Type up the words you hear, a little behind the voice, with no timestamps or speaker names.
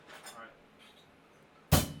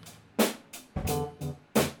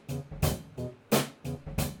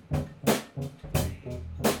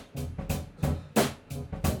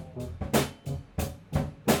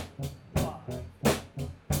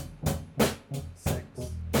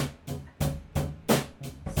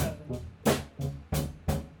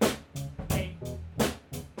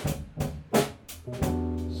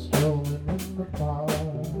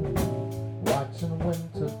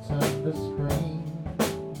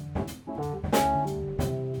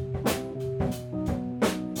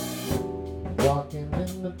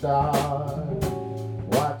dark,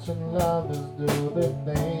 watching lovers do their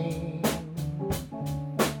thing.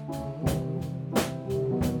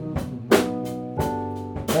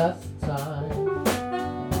 That's the time.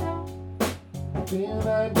 Feel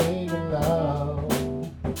like making love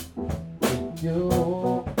with you.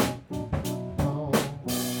 Oh,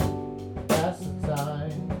 that's the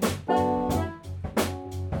time.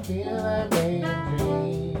 Feel like making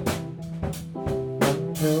dreams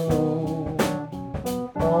come true.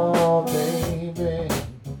 Oh, baby.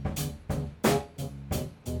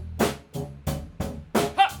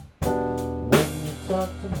 Ha! When you talk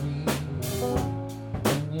to me,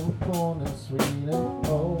 when you're phone and sweet and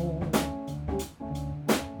cold.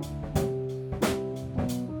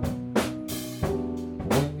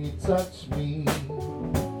 Touch me,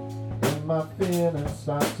 and my feelings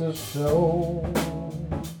start to show.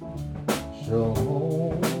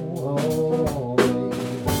 Oh, baby,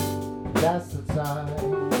 that's the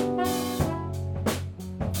time.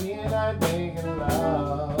 I feel like making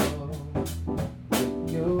love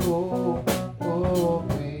with you. Oh,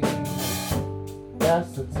 baby,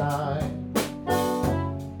 that's the time.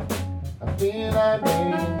 I feel like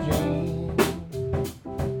making dreams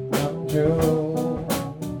come true.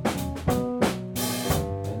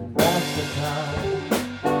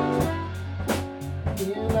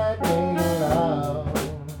 Feel like making love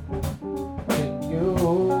with you,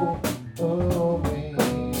 oh baby,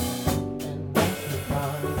 and that's the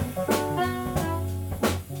time.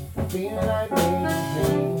 Feel like making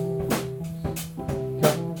dreams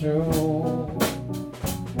come true,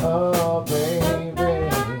 oh baby.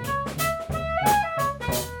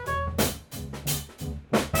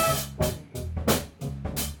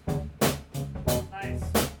 Nice.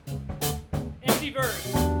 Empty verse.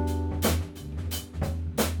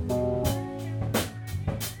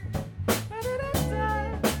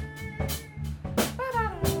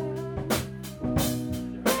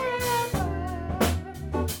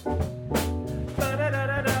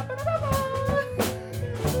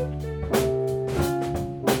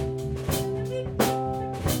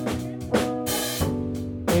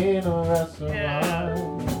 In a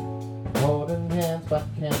restaurant, holding hands by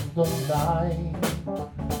candlelight.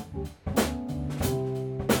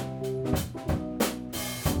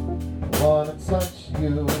 Wanna touch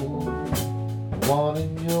you,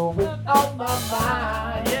 wanting you with all my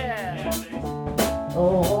mind. Yeah.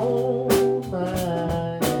 Oh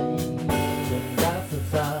my, that's the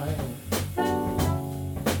time.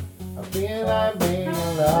 I feel like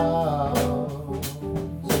making love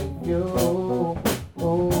to you.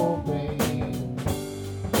 Oh baby,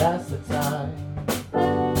 that's the time.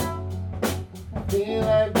 I feel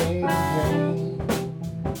like making dreams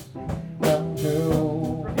come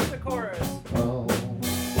true. Repeat the chorus. Oh,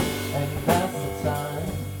 and that's the time.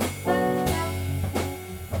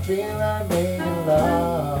 I feel like making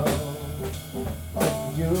love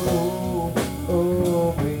with you.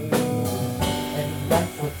 Oh baby, and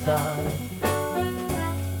that's the time.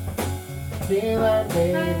 I feel like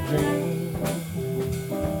making dreams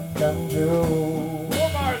come true. 4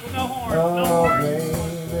 bars with no horns. No Oh, horns. baby.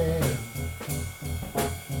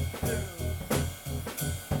 2,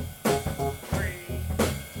 3,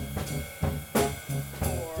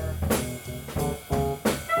 4.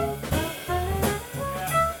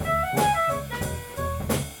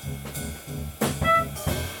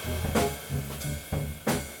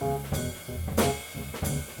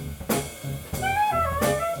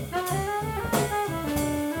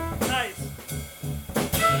 Nice.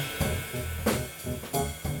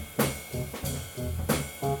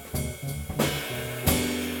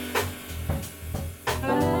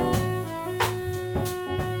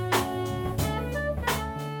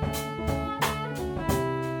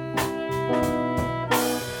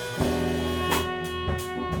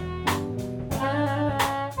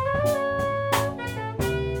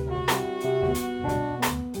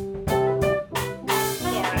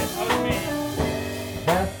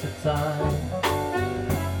 That's the time.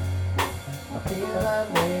 I feel like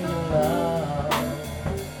making love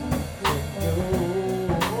with you.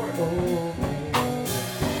 Oh, baby.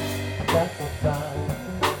 That's the time.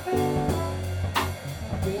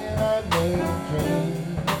 I feel like making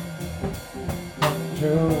dreams come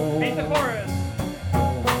true. Paint the chorus.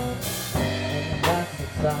 And that's the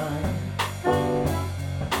time. I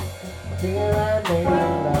feel like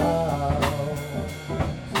making love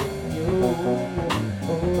with you.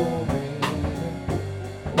 Oh, baby,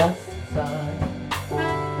 that's the time.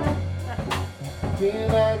 Feel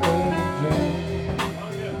like making dreams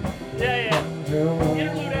Yeah, yeah. come true. Get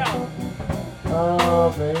it glued out.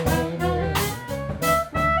 Oh, baby.